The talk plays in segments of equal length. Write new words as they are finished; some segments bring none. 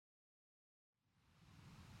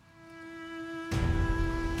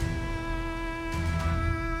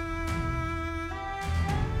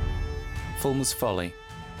Fulmer's Folly,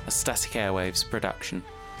 a Static Airwaves production.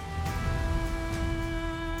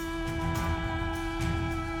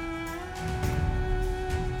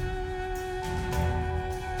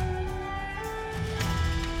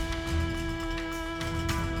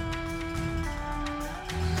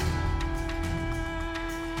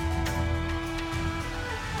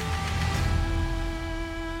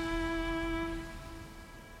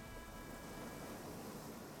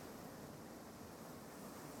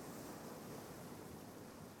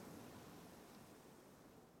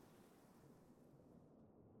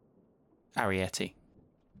 Arrietty.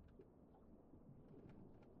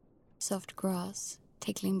 Soft grass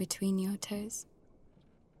tickling between your toes.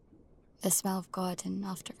 The smell of garden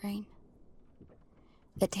after rain.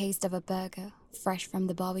 The taste of a burger fresh from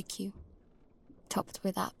the barbecue, topped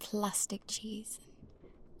with that plastic cheese,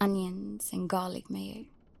 onions and garlic mayo.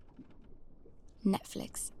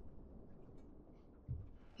 Netflix.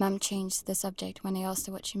 Mum changed the subject when I asked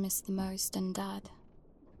her what she missed the most, and Dad,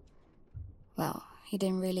 well, he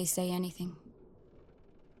didn't really say anything.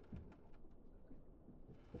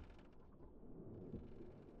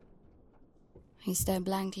 I stared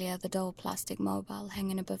blankly at the dull plastic mobile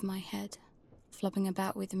hanging above my head, flopping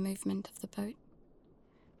about with the movement of the boat.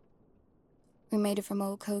 We made it from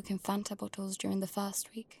old Coke and Fanta bottles during the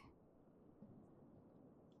first week.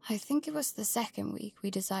 I think it was the second week we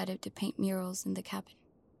decided to paint murals in the cabin.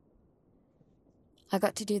 I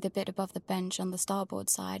got to do the bit above the bench on the starboard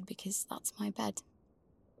side because that's my bed.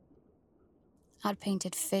 I'd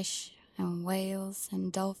painted fish and whales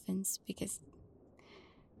and dolphins because,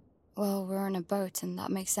 well, we're on a boat and that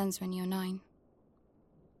makes sense when you're 9.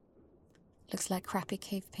 Looks like crappy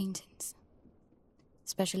cave paintings,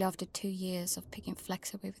 especially after 2 years of picking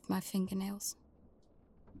flecks away with my fingernails.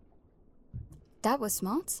 Dad was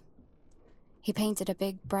smart. He painted a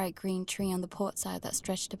big bright green tree on the port side that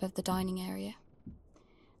stretched above the dining area,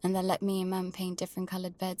 and then let me and Mum paint different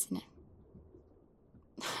coloured beds in it.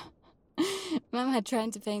 Mum had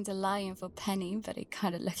tried to paint a lion for Penny, but it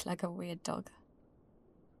kind of looked like a weird dog.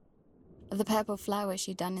 The purple flowers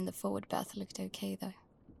she'd done in the forward berth looked okay, though.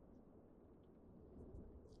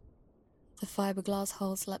 The fiberglass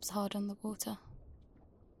hull slaps hard on the water.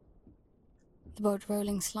 The boat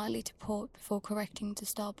rolling slightly to port before correcting to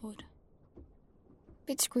starboard.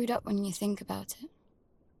 Bit screwed up when you think about it.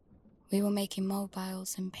 We were making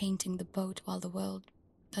mobiles and painting the boat while the world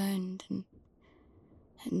burned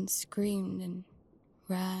and screamed and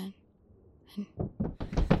ran and...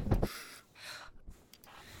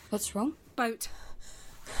 What's wrong? Boat.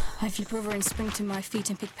 I flip over and spring to my feet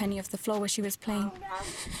and pick Penny off the floor where she was playing,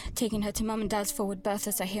 taking her to Mum and Dad's forward berth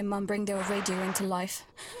as I hear Mum bring their radio into life.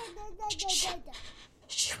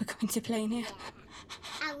 Shh, we're going to play in here.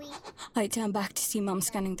 I turn back to see Mum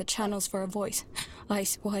scanning the channels for a voice,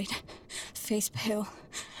 eyes wide, face pale,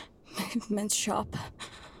 movements sharp.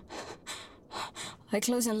 I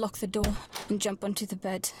close and lock the door and jump onto the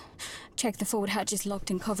bed. Check the forward hatch is locked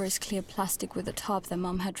and cover is clear plastic with a tarp that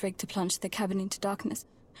Mum had rigged to plunge the cabin into darkness.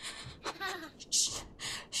 Shh.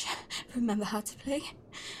 Remember how to play?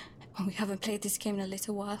 We haven't played this game in a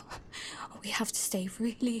little while. We have to stay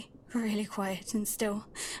really, really quiet and still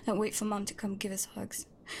and wait for Mum to come give us hugs.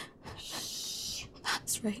 Shh.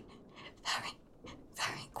 That's right. Very,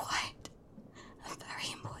 very quiet and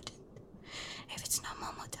very important. If it's not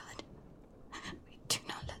Mum or Dad, we do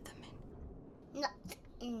not let them in. Not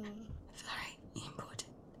in. Very important.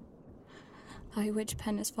 I wedge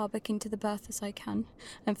Pen as far back into the berth as I can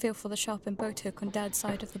and feel for the sharpened boat hook on Dad's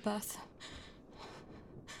side of the berth.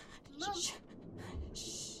 Mom.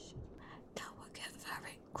 Shh. That will get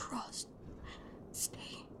very cross.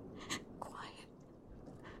 Stay quiet.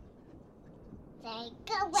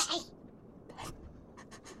 Take away.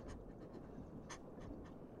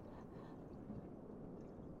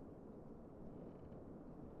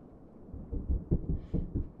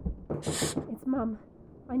 It's Mum.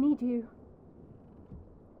 I need you.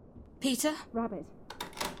 Peter? Rabbit.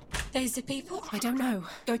 There's the people? I don't know.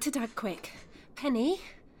 Go to Dad quick. Penny,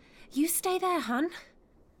 you stay there, hun.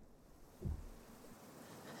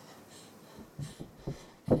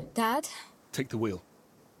 Dad? Take the wheel.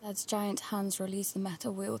 Dad's giant hands release the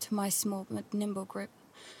metal wheel to my small but nimble grip.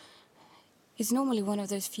 It's normally one of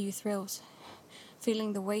those few thrills,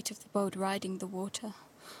 feeling the weight of the boat riding the water,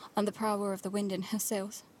 and the power of the wind in her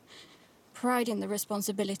sails. Pride in the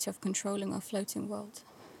responsibility of controlling our floating world.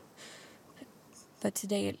 But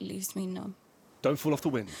today it leaves me numb. Don't fall off the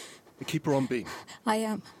wind. And keep her on beam. I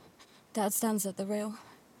am. Dad stands at the rail,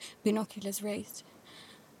 binoculars raised.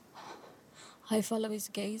 I follow his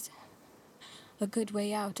gaze, a good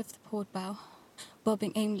way out of the port bow,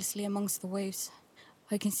 bobbing aimlessly amongst the waves.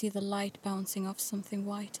 I can see the light bouncing off something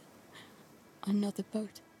white. Another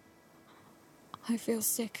boat. I feel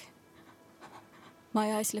sick.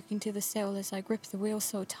 My eyes look into the sail as I grip the wheel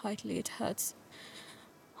so tightly it hurts.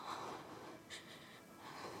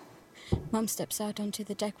 Mum steps out onto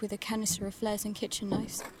the deck with a canister of flares and kitchen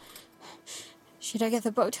knives. Should I get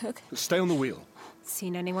the boat hook? Stay on the wheel.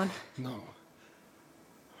 Seen anyone? No.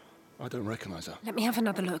 I don't recognise her. Let me have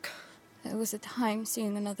another look. There was a time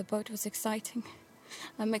seeing another boat was exciting.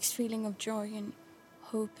 A mixed feeling of joy and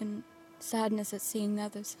hope and sadness at seeing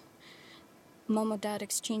others. Mum or Dad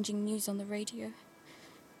exchanging news on the radio.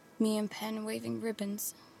 Me and Pen waving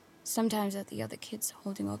ribbons. Sometimes at the other kids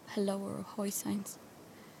holding up hello or ahoy signs.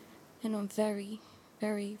 And on very,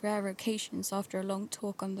 very rare occasions after a long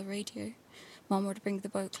talk on the radio, Mum would bring the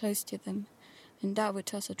boat close to them and Dad would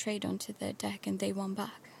toss a trade onto their deck and they won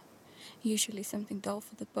back. Usually something dull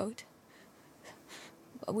for the boat.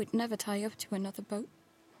 But we'd never tie up to another boat.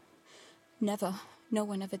 Never. No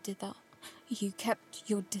one ever did that. You kept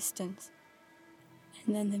your distance.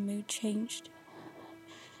 And then the mood changed.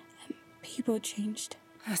 And people changed.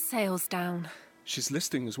 Her sail's down. She's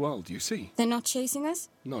listing as well, do you see? They're not chasing us?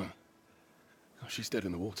 No. Oh, she's dead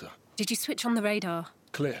in the water. Did you switch on the radar?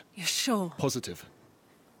 Clear. You're sure? Positive.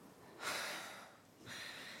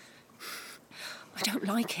 I don't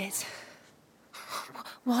like it.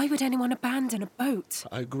 Why would anyone abandon a boat?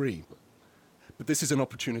 I agree, but this is an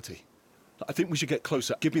opportunity. I think we should get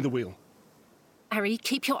closer. Give me the wheel. Ari,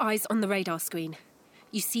 keep your eyes on the radar screen.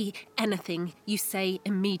 You see anything, you say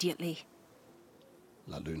immediately.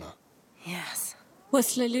 La Luna. Yes.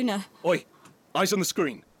 What's La Luna? Oi! Eyes on the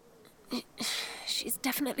screen. She's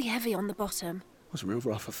definitely heavy on the bottom. It was real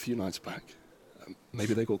rough a few nights back.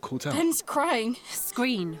 Maybe they got caught out. Pen's crying.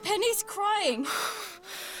 Screen. Penny's crying.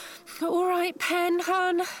 All right, Pen,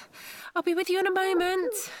 hon. I'll be with you in a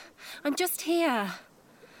moment. I'm just here.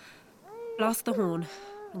 Blast the horn.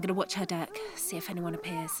 I'm going to watch her deck, see if anyone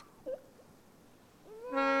appears.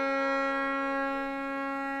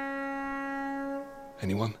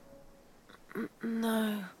 Anyone?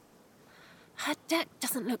 No. Her deck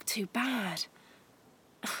doesn't look too bad.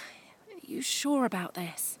 Are you sure about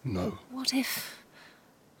this? No. What if...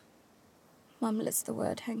 Mum lets the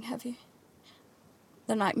word hang heavy.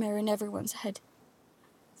 The nightmare in everyone's head.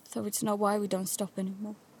 So it's not why we don't stop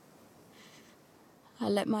anymore. I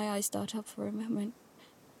let my eyes dart up for a moment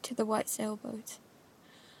to the white sailboat.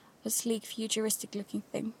 A sleek, futuristic-looking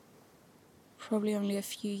thing. Probably only a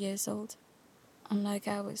few years old. Unlike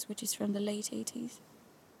ours, which is from the late 80s.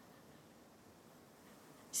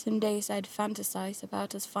 Some days I'd fantasize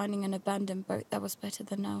about us finding an abandoned boat that was better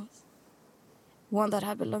than ours. One that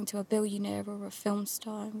had belonged to a billionaire or a film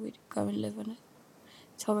star, and we'd go and live on it.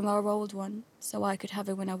 Towing our old one, so I could have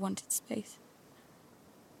it when I wanted space.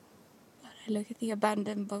 But I look at the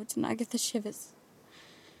abandoned boat and I get the shivers.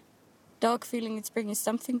 Dark feeling it's bringing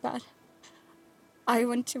something bad. I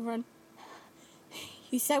want to run.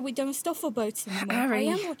 You said we don't stop for boats anymore. Ari.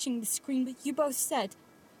 I am watching the screen, but you both said.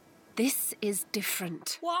 This is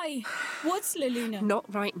different. Why? What's La Luna?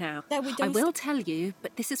 Not right now. That we I don't will tell you,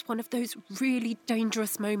 but this is one of those really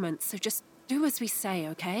dangerous moments, so just do as we say,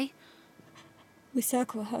 okay? We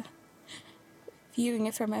circle her, viewing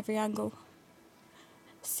it from every angle.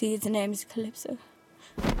 See, the name is Calypso.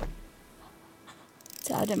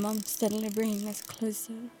 Dad and Mum steadily bringing us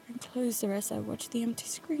closer and closer as I watch the empty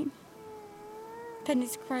screen.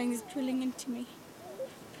 Penny's crying is drilling into me,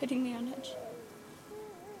 putting me on edge.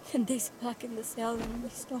 And they splack in the sail and we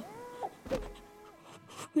stop.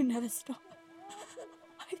 We never stop.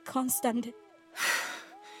 I can't stand it.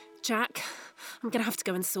 Jack, I'm going to have to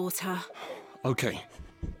go and sort her. Okay.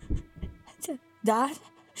 Dad,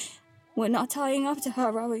 we're not tying up to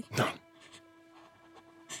her, are we? No.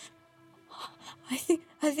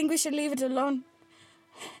 I think we should leave it alone.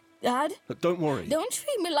 Dad? But don't worry. Don't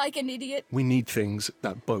treat me like an idiot. We need things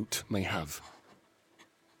that boat may have.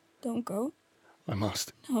 Don't go. I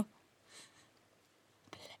must. No.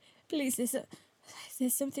 Please,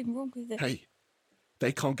 there's something wrong with it. Hey,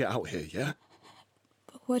 they can't get out here, yeah?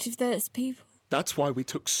 But what if there's people? That's why we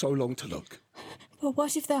took so long to look. But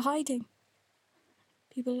what if they're hiding?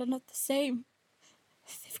 People are not the same.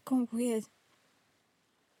 They've gone weird.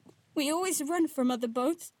 We always run from other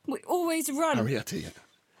boats. We always run. Ariete,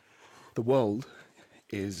 the world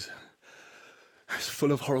is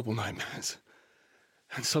full of horrible nightmares.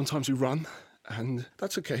 And sometimes we run, and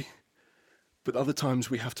that's okay. But other times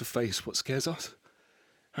we have to face what scares us.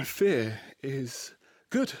 And fear is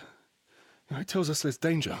good. You know, it tells us there's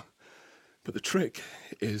danger. But the trick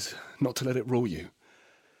is not to let it rule you.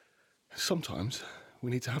 Sometimes we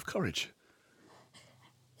need to have courage.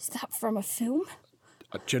 Is that from a film?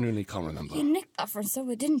 I genuinely can't remember. You nicked that from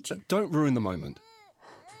somewhere, didn't you? Don't ruin the moment.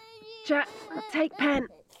 Jack, take Pen.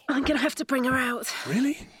 I'm going to have to bring her out.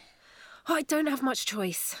 Really? I don't have much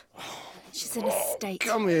choice. She's in a state.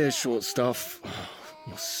 Come here, short stuff.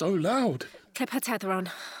 You're so loud. Clip her tether on.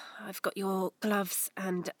 I've got your gloves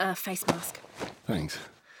and a face mask. Thanks.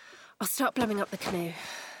 I'll start blowing up the canoe.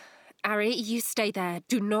 Ari, you stay there.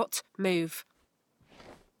 Do not move.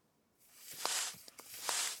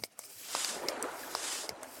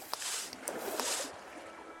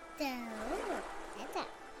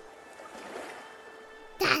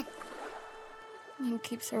 Dad. Mum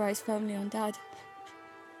keeps her eyes firmly on Dad.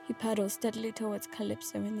 He paddles steadily towards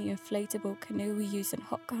Calypso in the inflatable canoe we use on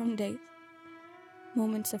hot ground days.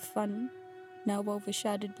 Moments of fun, now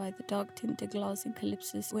overshadowed by the dark tinted glass in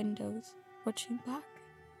Calypso's windows, watching back.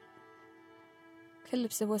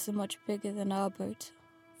 Calypso wasn't much bigger than our boat,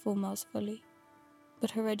 4 miles fully,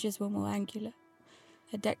 but her edges were more angular.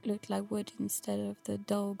 Her deck looked like wood instead of the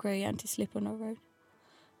dull grey anti-slip on our road.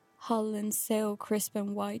 Hull and sail crisp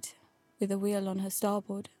and white, with a wheel on her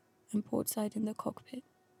starboard and port side in the cockpit.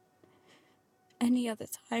 Any other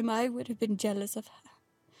time I would have been jealous of her.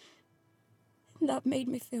 And that made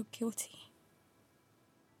me feel guilty.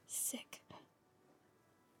 Sick.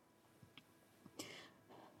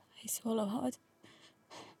 I swallow hard.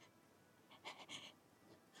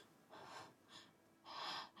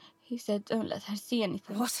 He said don't let her see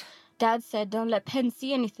anything. What? Dad said don't let Pen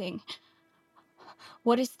see anything.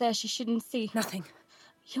 What is there she shouldn't see? Nothing.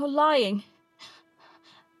 You're lying.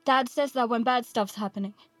 Dad says that when bad stuff's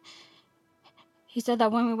happening. He said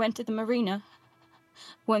that when we went to the marina.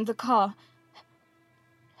 When the car.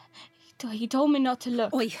 He told me not to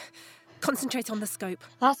look. Oi, concentrate on the scope.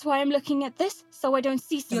 That's why I'm looking at this, so I don't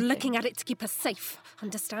see something. You're looking at it to keep us safe,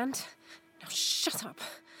 understand? Now shut up.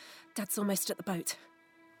 Dad's almost at the boat.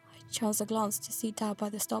 I chose a glance to see Dad by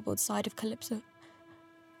the starboard side of Calypso,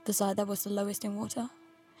 the side that was the lowest in water.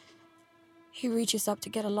 He reaches up to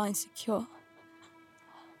get a line secure.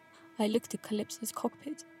 I looked at Calypso's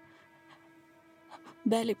cockpit,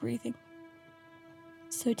 barely breathing,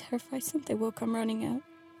 so terrified something will come running out.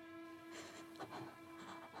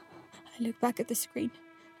 I look back at the screen,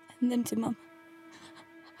 and then to Mum.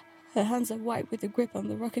 Her hands are white with a grip on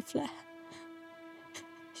the rocket flare.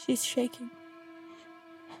 She's shaking.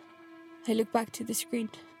 I look back to the screen,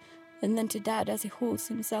 and then to Dad as he hauls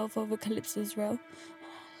himself over Calypso's rail,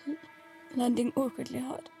 landing awkwardly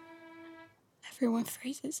hard. Everyone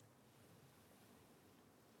freezes.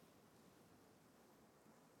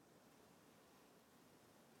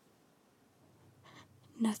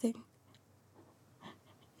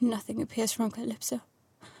 Nothing appears from Calypso.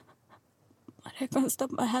 But I can't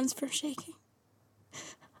stop my hands from shaking.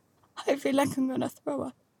 I feel like I'm gonna throw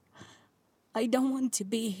up. I don't want to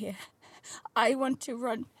be here. I want to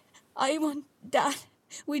run. I want Dad.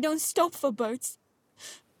 We don't stop for boats.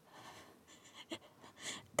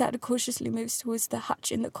 Dad cautiously moves towards the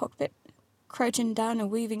hatch in the cockpit, crouching down and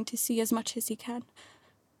weaving to see as much as he can,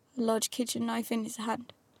 a large kitchen knife in his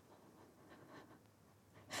hand.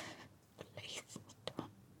 Please don't.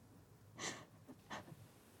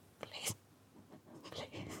 Please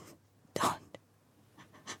don't.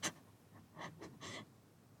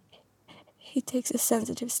 He takes a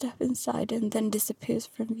sensitive step inside and then disappears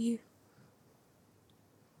from view.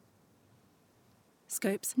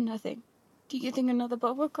 Scopes. Nothing. Do you think another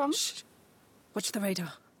boat will come? Shh. Watch the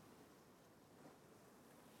radar.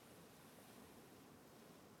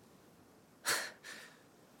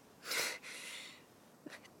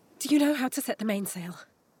 Do you know how to set the mainsail?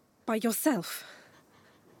 By yourself?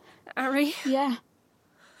 Ari? Yeah.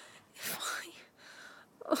 If I...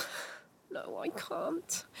 Oh, no, I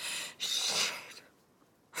can't. Shit.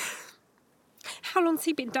 How long's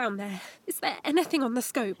he been down there? Is there anything on the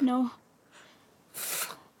scope? No.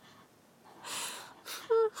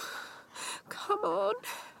 Come on.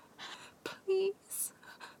 Please.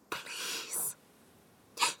 Please.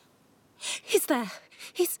 He's there.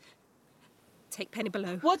 He's... Take Penny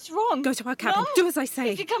below. What's wrong? Go to our cabin. No. Do as I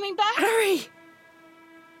say. Is he coming back? Harry!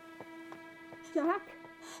 Jack!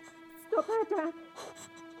 Stop there, Jack!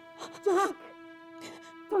 Jack!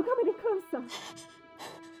 Don't come any closer!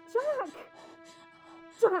 Jack!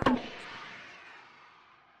 Jack!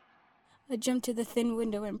 I jump to the thin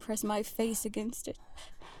window and press my face against it.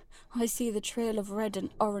 I see the trail of red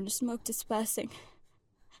and orange smoke dispersing.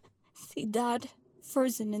 See Dad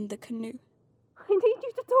frozen in the canoe. I need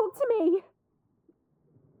you to talk to me!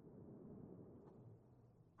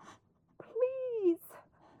 Please!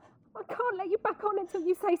 I can't let you back on until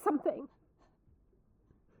you say something.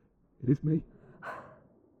 It is me.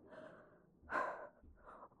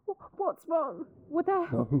 What's wrong? Were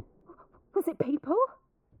there... No. Was it people?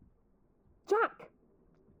 Jack!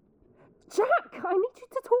 Jack! I need you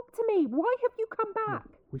to talk to me. Why have you come back?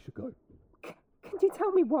 No, we should go. Can you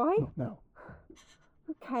tell me why? Not now.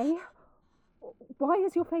 Okay. Why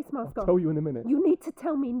is your face mask I'll on? tell you in a minute. You need to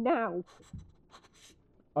tell me now.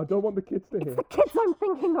 I don't want the kids to hear. It's the kids I'm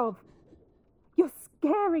thinking of. You're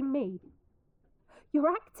scaring me. You're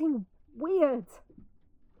acting weird.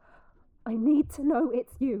 I need to know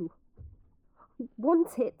it's you. I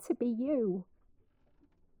want it to be you.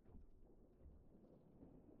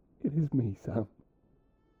 It is me, Sam.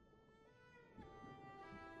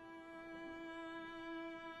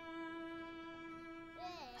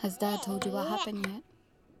 Has Dad told you what happened yet?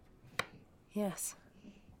 Yes.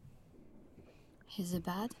 Is it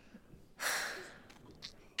bad?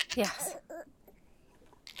 Yes.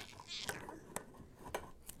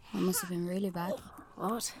 It must have been really bad.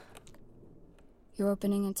 What? You're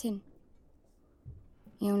opening a tin.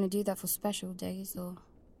 You only do that for special days or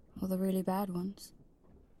the really bad ones.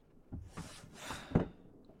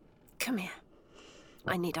 Come here.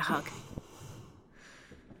 I need a hug.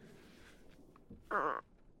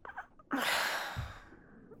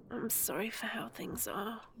 I'm sorry for how things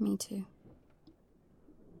are. Me too.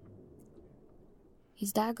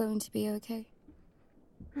 Is Dad going to be okay?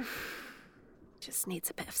 Just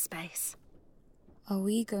needs a bit of space. Are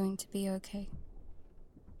we going to be okay?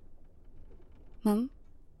 Mum?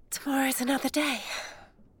 Tomorrow's another day.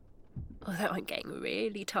 Although I'm getting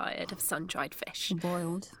really tired of sun-dried fish.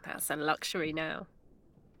 Boiled. That's a luxury now.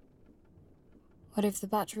 What if the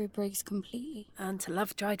battery breaks completely? And to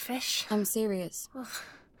love dried fish? I'm serious. Well,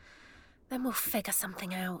 then we'll figure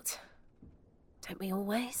something out. Don't we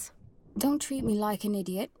always? Don't treat me like an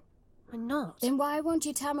idiot. I'm not. Then why won't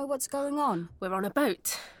you tell me what's going on? We're on a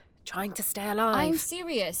boat, trying to stay alive. I'm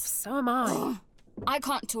serious. So am I. I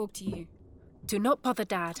can't talk to you. Do not bother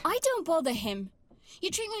Dad. I don't bother him.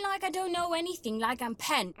 You treat me like I don't know anything, like I'm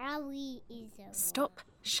Pen. Stop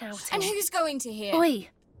shouting. And who's going to hear? Oi!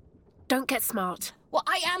 Don't get smart. Well,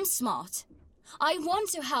 I am smart. I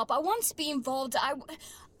want to help. I want to be involved. I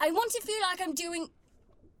want to feel like I'm doing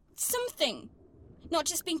something. Not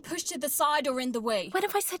just being pushed to the side or in the way. When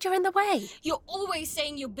have I said you're in the way? You're always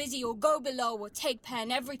saying you're busy or go below or take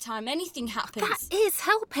Pen every time anything happens. That is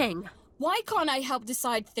helping. Why can't I help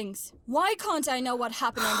decide things? Why can't I know what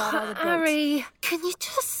happened on that other boat? Harry, can you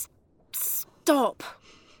just stop?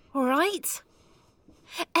 All right?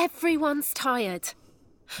 Everyone's tired.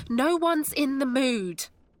 No one's in the mood.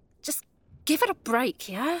 Just give it a break,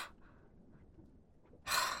 yeah?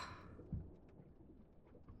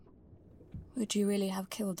 Would you really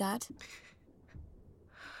have killed Dad?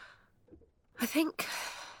 I think...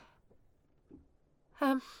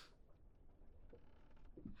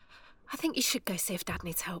 I think you should go see if Dad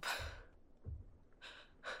needs help.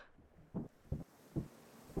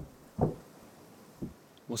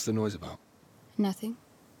 What's the noise about? Nothing.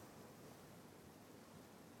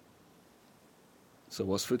 So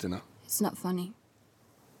what's for dinner? It's not funny.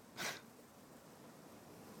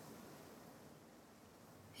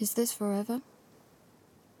 Is this forever?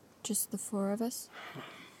 Just the four of us?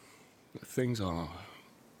 Things are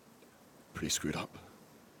pretty screwed up.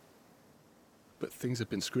 But things have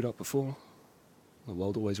been screwed up before. The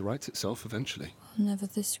world always rights itself eventually. Well, never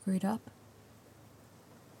this screwed up.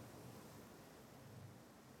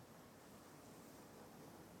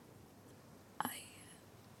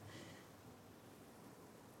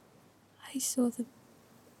 I saw them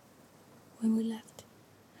when we left.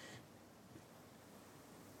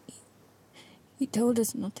 He told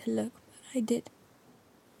us not to look, but I did.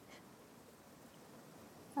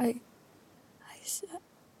 I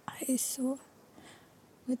saw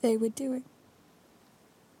what they were doing.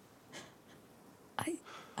 I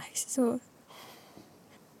saw.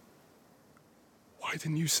 Why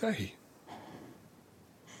didn't you say?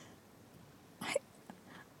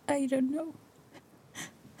 I don't know.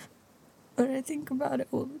 But I think about it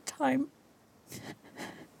all the time.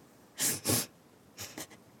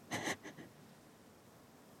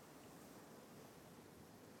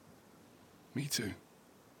 Me too.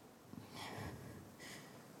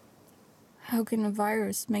 How can a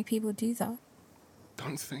virus make people do that?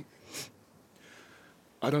 Don't think.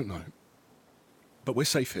 I don't know. But we're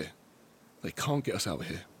safe here. They can't get us out of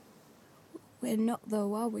here. We're not,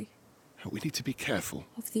 though, are we? We need to be careful.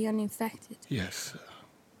 Of the uninfected. Yes.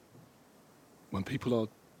 When people are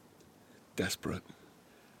desperate,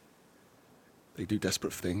 they do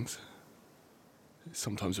desperate things.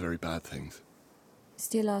 Sometimes very bad things.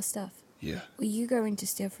 Steal our stuff. Yeah. Were you going to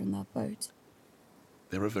steal from that boat?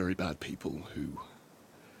 There are very bad people who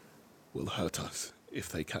will hurt us if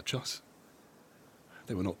they catch us.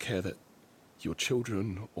 They will not care that your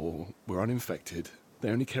children or we're uninfected. They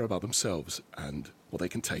only care about themselves and what they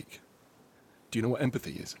can take. Do you know what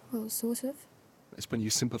empathy is? Well, sort of. It's when you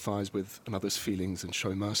sympathise with another's feelings and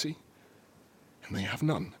show mercy. And they have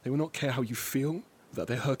none. They will not care how you feel, that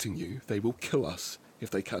they're hurting you. They will kill us if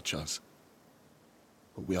they catch us.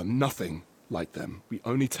 But we are nothing like them. We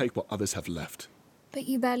only take what others have left. But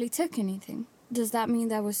you barely took anything. Does that mean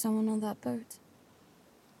there was someone on that boat?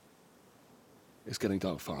 It's getting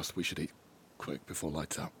dark fast. We should eat quick before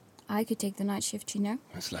lights out. I could take the night shift, you know.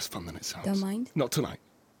 It's less fun than it sounds. Don't mind? Not tonight.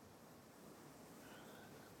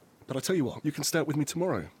 But I tell you what, you can stay up with me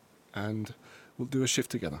tomorrow, and we'll do a shift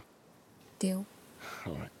together. Deal.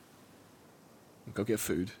 All right. We'll go get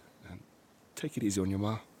food, and take it easy on your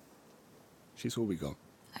ma. She's all we got.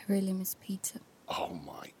 I really miss pizza. Oh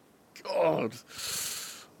my God!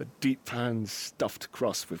 A deep pan stuffed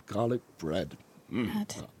crust with garlic bread.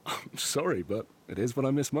 Dad. I'm sorry, but it is what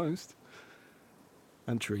I miss most.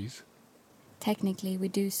 And trees. Technically, we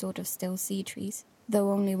do sort of still see trees,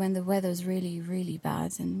 though only when the weather's really, really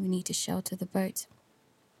bad and we need to shelter the boat.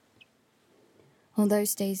 On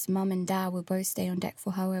those days, Mum and Dad will both stay on deck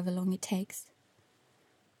for however long it takes.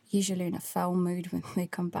 Usually in a foul mood when they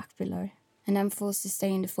come back below. And I'm forced to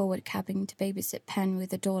stay in the forward cabin to babysit Pen with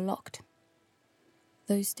the door locked.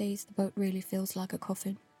 Those days, the boat really feels like a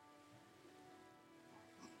coffin.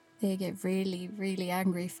 They get really, really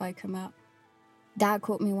angry if I come out. Dad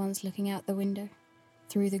caught me once looking out the window,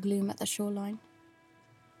 through the gloom at the shoreline.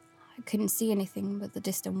 I couldn't see anything but the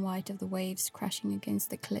distant white of the waves crashing against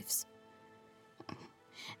the cliffs.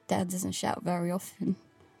 Dad doesn't shout very often,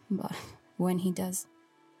 but when he does.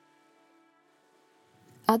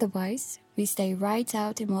 Otherwise, we stay right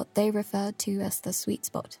out in what they refer to as the sweet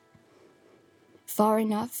spot. Far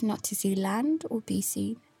enough not to see land or be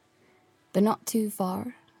seen, but not too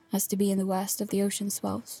far as to be in the worst of the ocean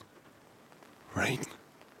swells. Rain.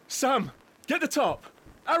 Sam, get the top.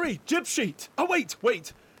 Harry, jib sheet. Oh,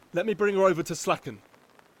 wait. Let me bring her over to slacken.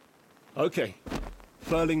 Okay.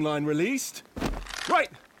 Furling line released. Right,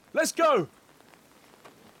 let's go.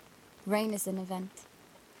 Rain is an event.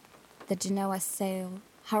 The Genoa sail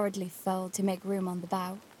hurriedly furled to make room on the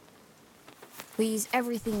bow. We use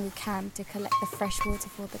everything we can to collect the fresh water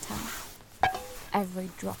for the town. Every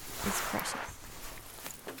drop is precious.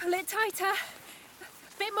 Pull it tighter.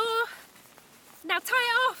 Bit more. Now tie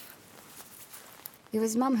it off. It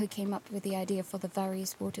was Mum who came up with the idea for the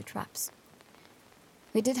various water traps.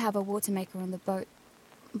 We did have a water maker on the boat,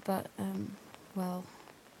 but, well,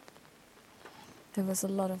 there was a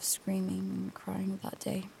lot of screaming and crying that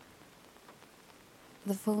day.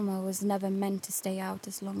 The Fulmar was never meant to stay out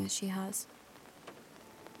as long as she has.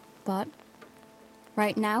 But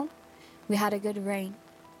right now, we had a good rain,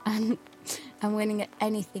 and winning at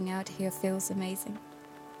anything out here feels amazing.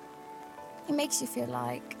 It makes you feel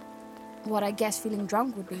like what I guess feeling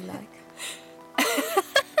drunk would be like.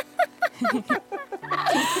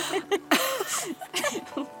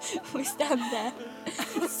 We stand there,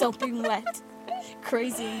 sopping wet,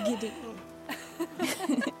 crazy and giddy.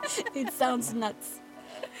 It sounds nuts.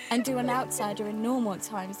 And to an outsider in normal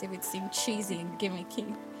times, it would seem cheesy and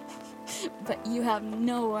gimmicky. But you have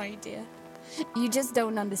no idea. You just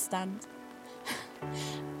don't understand.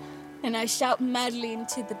 And I shout madly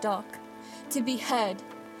into the dark, to be heard,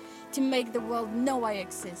 to make the world know I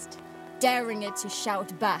exist, daring it to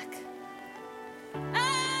shout back.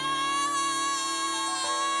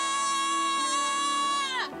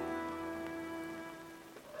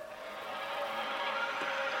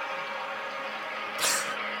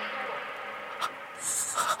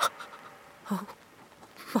 Oh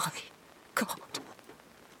my God.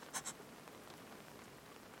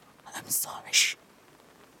 I'm sorry. Shh.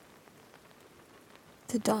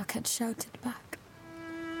 The dark had shouted back.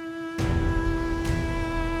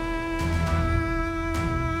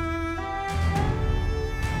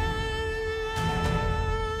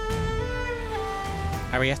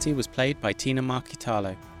 Arrietty was played by Tina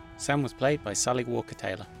Marchitalo. Sam was played by Sally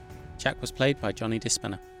Walker-Taylor. Jack was played by Johnny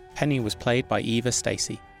Dispinner. Penny was played by Eva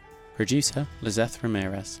Stacey. Producer, Lizeth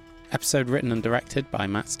Ramirez. Episode written and directed by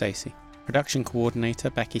Matt Stacey. Production coordinator,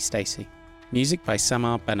 Becky Stacey. Music by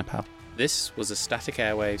Samar Benapal. This was a Static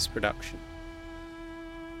Airwaves production.